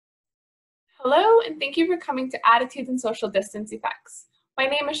Hello, and thank you for coming to Attitudes and Social Distance Effects. My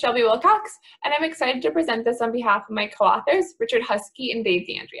name is Shelby Wilcox, and I'm excited to present this on behalf of my co-authors, Richard Huskey and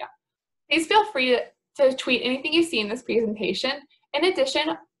DeAndrea. Please feel free to tweet anything you see in this presentation. In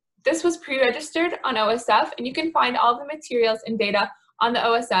addition, this was pre-registered on OSF, and you can find all the materials and data on the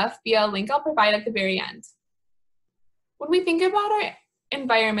OSF via a link I'll provide at the very end. When we think about our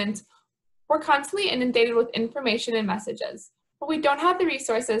environment, we're constantly inundated with information and messages, but we don't have the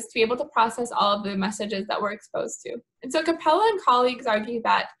resources to be able to process all of the messages that we're exposed to. And so Capella and colleagues argue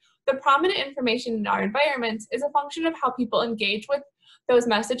that the prominent information in our environment is a function of how people engage with those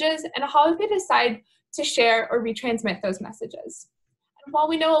messages and how they decide to share or retransmit those messages. And while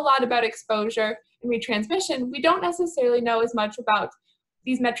we know a lot about exposure and retransmission, we don't necessarily know as much about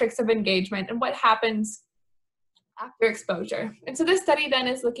these metrics of engagement and what happens after exposure. And so this study then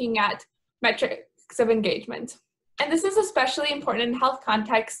is looking at metrics of engagement. And this is especially important in health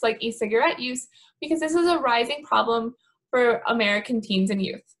contexts like e-cigarette use, because this is a rising problem for American teens and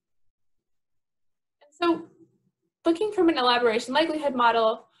youth. And so looking from an elaboration likelihood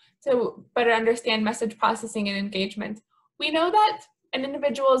model to better understand message processing and engagement, we know that an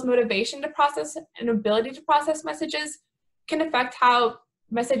individual's motivation to process and ability to process messages can affect how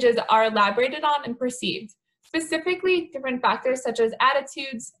messages are elaborated on and perceived, specifically different factors such as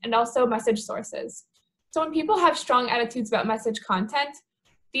attitudes and also message sources. So when people have strong attitudes about message content,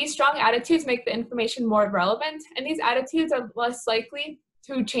 these strong attitudes make the information more relevant, and these attitudes are less likely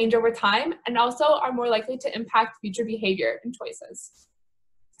to change over time and also are more likely to impact future behavior and choices.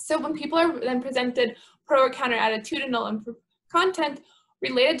 So when people are then presented pro or counter-attitudinal content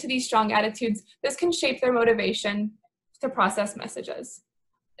related to these strong attitudes, this can shape their motivation to process messages.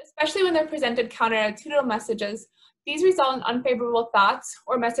 Especially when they're presented counter-attitudinal messages, these result in unfavorable thoughts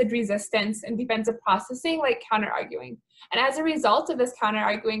or message resistance and defensive processing like counter-arguing. And as a result of this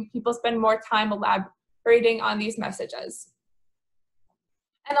counter-arguing, people spend more time elaborating on these messages.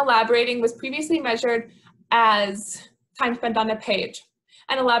 And elaborating was previously measured as time spent on a page.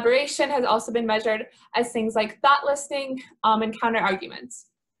 And elaboration has also been measured as things like thought listing and counter-arguments.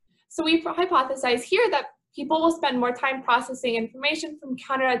 So we hypothesize here that people will spend more time processing information from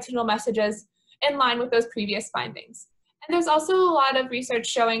counter-attitudinal messages in line with those previous findings. And there's also a lot of research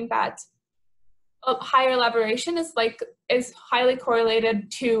showing that higher elaboration is highly correlated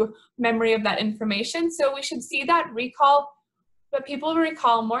to memory of that information. So we should see that people will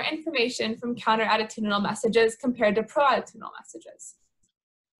recall more information from counter-attitudinal messages compared to pro-attitudinal messages.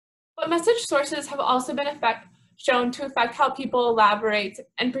 But message sources have also been shown to affect how people elaborate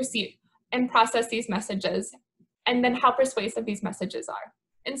and perceive and process these messages, and then how persuasive these messages are.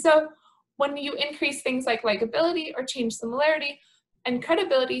 And so when you increase things like likability or change similarity and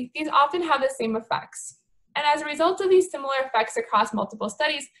credibility, these often have the same effects. And as a result of these similar effects across multiple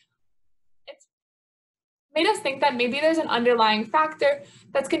studies, it's made us think that maybe there's an underlying factor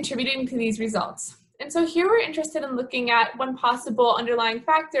that's contributing to these results. And so here we're interested in looking at one possible underlying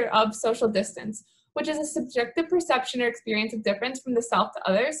factor of social distance, which is a subjective perception or experience of difference from the self to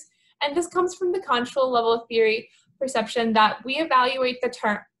others. And this comes from the construal level of theory perception that we evaluate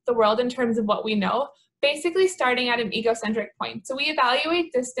the world in terms of what we know, basically starting at an egocentric point. So we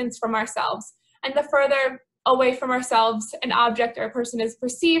evaluate distance from ourselves, and the further away from ourselves an object or a person is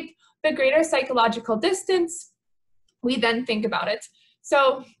perceived, the greater psychological distance we then think about it.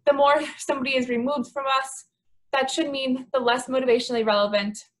 So the more somebody is removed from us, that should mean the less motivationally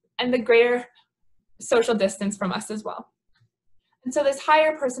relevant and the greater social distance from us as well. And so this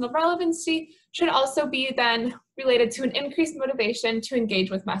higher personal relevancy should also be then related to an increased motivation to engage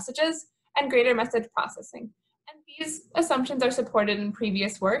with messages and greater message processing. And these assumptions are supported in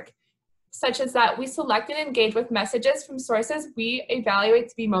previous work, such as that we select and engage with messages from sources we evaluate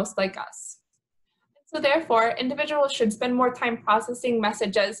to be most like us. And so therefore, individuals should spend more time processing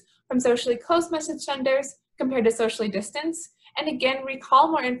messages from socially close message senders compared to socially distant, and again,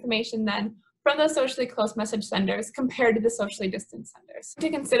 recall more information then from those socially close message senders compared to the socially distant senders. To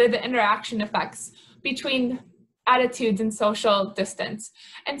consider the interaction effects between attitudes and social distance,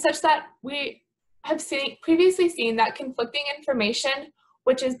 and such that we have previously seen that conflicting information,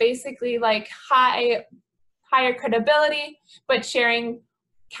 which is basically like higher credibility, but sharing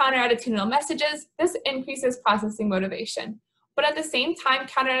counter-attitudinal messages, this increases processing motivation. But at the same time,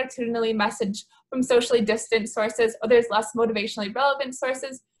 counter-attitudinally message from socially distant sources, or there's less motivationally relevant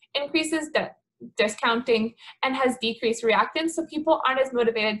sources, increases discounting and has decreased reactance, so people aren't as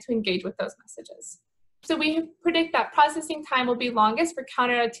motivated to engage with those messages. So we predict that processing time will be longest for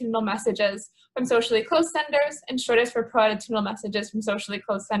counter-attitudinal messages from socially close senders and shortest for pro-attitudinal messages from socially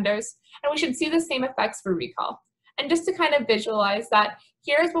close senders, and we should see the same effects for recall. And just to kind of visualize that,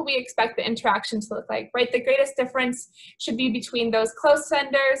 here's what we expect the interaction to look like, right? The greatest difference should be between those close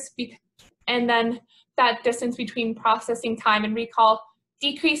senders, and then that distance between processing time and recall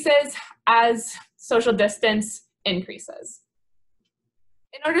decreases as social distance increases.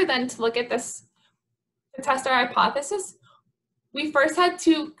 In order then to look at this, to test our hypothesis, we first had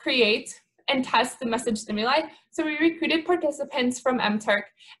to create and test the message stimuli. So we recruited participants from MTurk,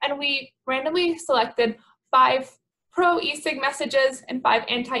 and we randomly selected 5 pro-e-sig messages and 5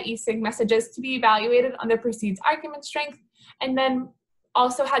 anti-e-sig messages to be evaluated on their perceived argument strength, and then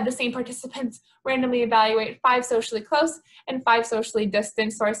also had the same participants randomly evaluate 5 socially close and 5 socially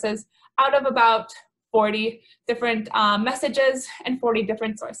distant sources out of about 40 different messages and 40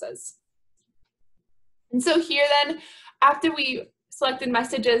 different sources. And so here then, after we selected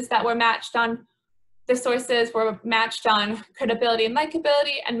messages that were matched on, the sources were matched on credibility and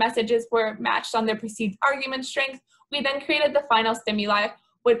likability, and messages were matched on their perceived argument strength, we then created the final stimuli,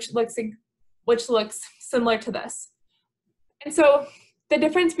 which looks similar to this. And so the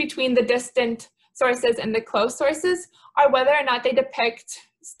difference between the distant sources and the close sources are whether or not they depict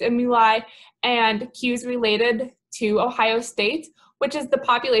stimuli and cues related to Ohio State, which is the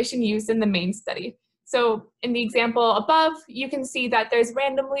population used in the main study. So in the example above, you can see that there's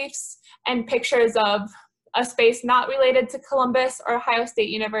random leafs and pictures of a space not related to Columbus or Ohio State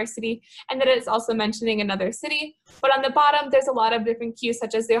University, and that it's also mentioning another city. But on the bottom, there's a lot of different cues,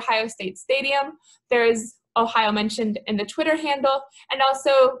 such as the Ohio State Stadium. There's Ohio mentioned in the Twitter handle, and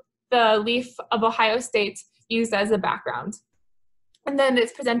also the leaf of Ohio State used as a background. And then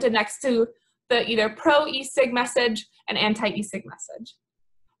it's presented next to the either pro-e-sig message and anti-e-sig message.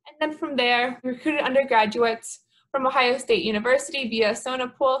 And then from there, we recruited undergraduates from Ohio State University via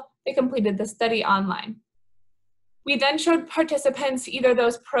Sonapool. They completed the study online. We then showed participants either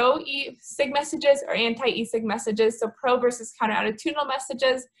those pro-e-sig messages or anti-e-sig messages, so pro versus counter-attitudinal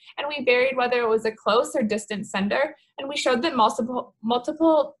messages, and we varied whether it was a close or distant sender, and we showed that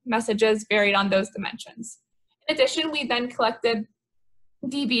multiple messages varied on those dimensions. In addition, we then collected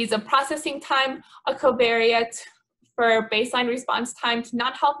dBs of processing time, a covariate for baseline response time to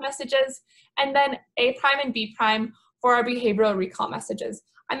non-health messages, and then A prime and B prime for our behavioral recall messages.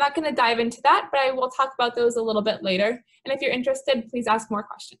 I'm not going to dive into that, but I will talk about those a little bit later. And if you're interested, please ask more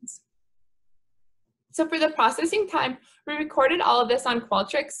questions. So for the processing time, we recorded all of this on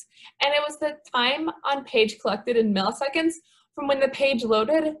Qualtrics, and it was the time on page collected in milliseconds from when the page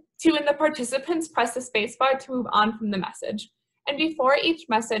loaded to when the participants pressed the spacebar to move on from the message. And before each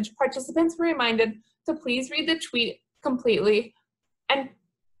message, participants were reminded to please read the tweet completely and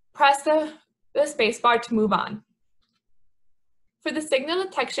press the spacebar to move on. For the signal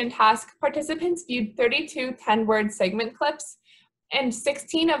detection task, participants viewed 32 10-word segment clips, and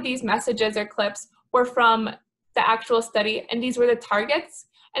 16 of these messages or clips were from the actual study, and these were the targets.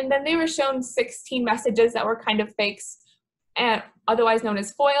 And then they were shown 16 messages that were kind of fakes, otherwise known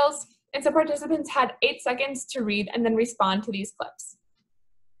as foils. And so participants had 8 seconds to read and then respond to these clips.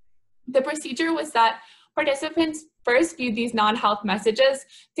 The procedure was that participants first viewed these non-health messages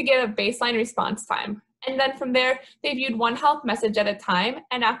to get a baseline response time. And then from there, they viewed one health message at a time.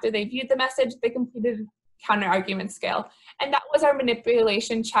 And after they viewed the message, they completed counter-argument scale. And that was our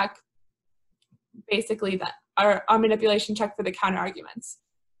manipulation check, basically our manipulation check for the counter-arguments.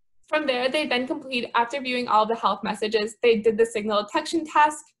 From there, they then after viewing all the health messages, they did the signal detection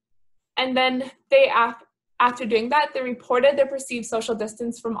task. And then after doing that, they reported their perceived social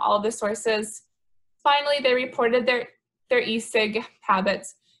distance from all of the sources. Finally, they reported their e-cig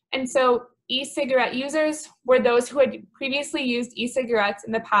habits. And so e-cigarette users were those who had previously used e-cigarettes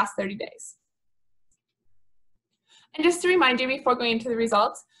in the past 30 days. And just to remind you before going into the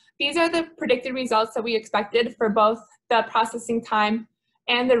results, these are the predicted results that we expected for both the processing time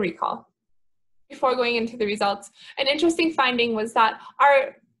and the recall. Before going into the results, an interesting finding was that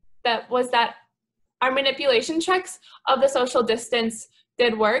our manipulation checks of the social distance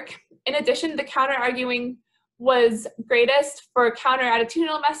did work. In addition, the counter-arguing was greatest for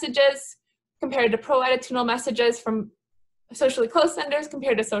counter-attitudinal messages compared to pro-attitudinal messages from socially close senders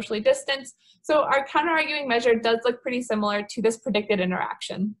compared to socially distant. So our counter-arguing measure does look pretty similar to this predicted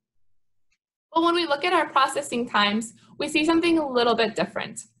interaction. But when we look at our processing times, we see something a little bit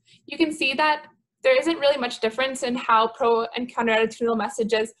different. You can see that there isn't really much difference in how pro and counter-attitudinal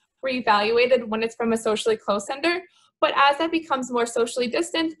messages were evaluated when it's from a socially close sender, but as that becomes more socially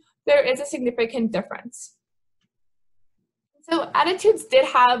distant, there is a significant difference. So attitudes did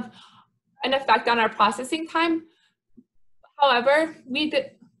have an effect on our processing time. However, people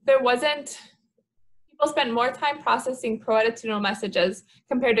people spent more time processing pro-attitudinal messages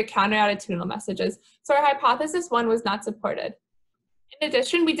compared to counter-attitudinal messages, so our hypothesis 1 was not supported. In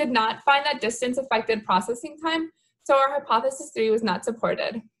addition, we did not find that distance affected processing time, so our hypothesis 3 was not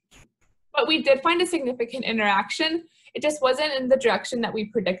supported. But we did find a significant interaction. It just wasn't in the direction that we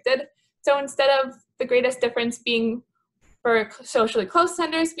predicted. So instead of the greatest difference being for socially close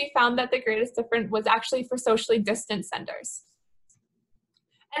senders, we found that the greatest difference was actually for socially distant senders.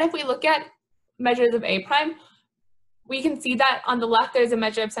 And if we look at measures of A prime, we can see that on the left there's a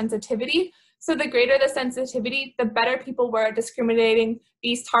measure of sensitivity. So the greater the sensitivity, the better people were at discriminating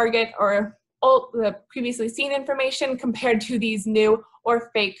these target or the previously seen information compared to these new or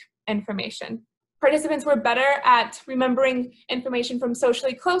fake information. Participants were better at remembering information from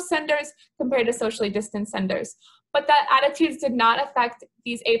socially close senders compared to socially distant senders. But that attitudes did not affect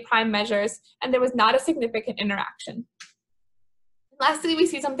these A prime measures, and there was not a significant interaction. Lastly, we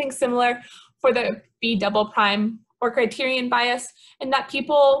see something similar for the B double prime or criterion bias, in that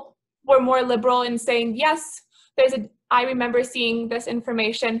people were more liberal in saying, yes, I remember seeing this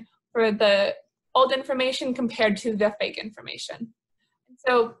information for the old information compared to the fake information.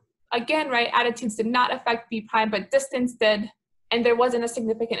 So again, right, attitudes did not affect B prime, but distance did, and there wasn't a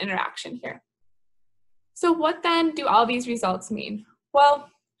significant interaction here. So what then do all these results mean? Well,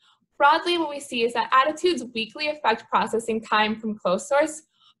 broadly what we see is that attitudes weakly affect processing time from close source,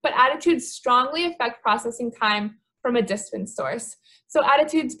 but attitudes strongly affect processing time from a distant source. So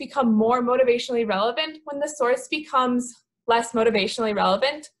attitudes become more motivationally relevant when the source becomes less motivationally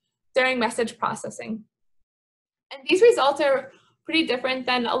relevant during message processing. And these results are pretty different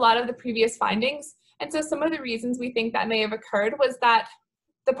than a lot of the previous findings. And so some of the reasons we think that may have occurred was that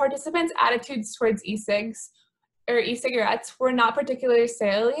the participants' attitudes towards e-cigs or e-cigarettes were not particularly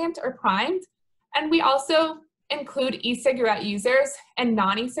salient or primed. And we also include e-cigarette users and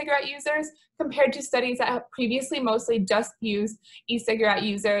non-e-cigarette users compared to studies that have previously mostly just used e-cigarette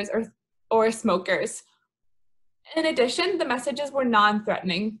users or smokers. In addition, the messages were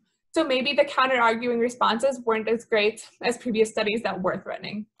non-threatening. So maybe the counter-arguing responses weren't as great as previous studies that were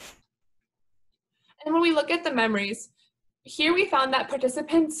threatening. And when we look at the memories, here we found that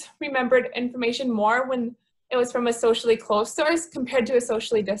participants remembered information more when it was from a socially close source compared to a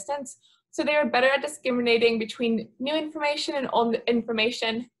socially distant. So they were better at discriminating between new information and old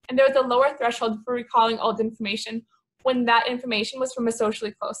information, and there was a lower threshold for recalling old information when that information was from a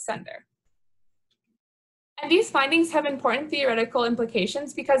socially close sender. And these findings have important theoretical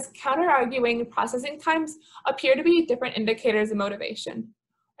implications because counter-arguing processing times appear to be different indicators of motivation.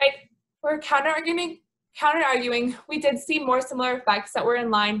 Right? For counter-arguing, we did see more similar effects that were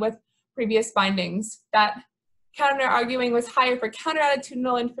in line with previous findings, that counter-arguing was higher for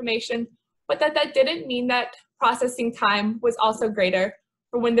counter-attitudinal information, but that didn't mean that processing time was also greater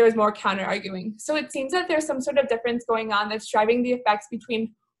for when there was more counter-arguing. So it seems that there's some sort of difference going on that's driving the effects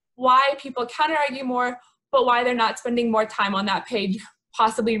between why people counter-argue more, but why they're not spending more time on that page,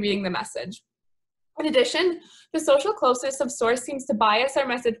 possibly reading the message. In addition, the social closeness of source seems to bias our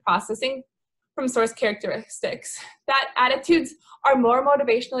message processing from source characteristics, that attitudes are more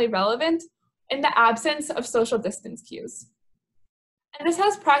motivationally relevant in the absence of social distance cues. And this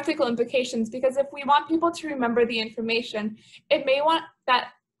has practical implications because if we want people to remember the information, it may want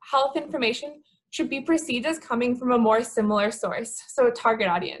that health information should be perceived as coming from a more similar source, so a target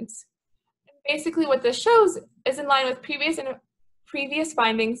audience. Basically what this shows is in line with previous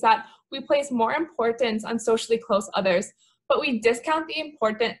findings that we place more importance on socially close others, but we discount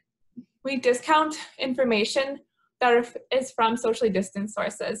information that is from socially distant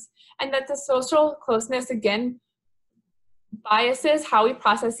sources, and that the social closeness again biases how we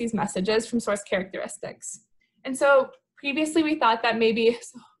process these messages from source characteristics. And so previously we thought that maybe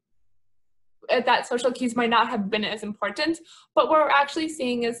that social cues might not have been as important, but what we're actually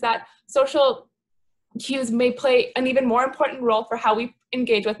seeing is that social cues may play an even more important role for how we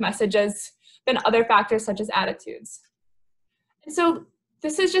engage with messages than other factors such as attitudes. And so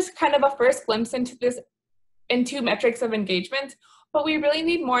this is just kind of a first glimpse into metrics of engagement, but we really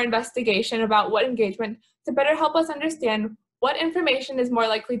need more investigation about what engagement to better help us understand what information is more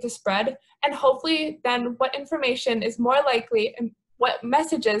likely to spread, and hopefully then what information is more likely and what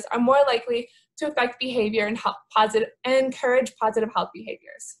messages are more likely to affect behavior and encourage positive health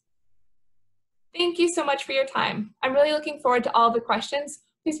behaviors. Thank you so much for your time. I'm really looking forward to all the questions.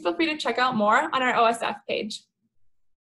 Please feel free to check out more on our OSF page.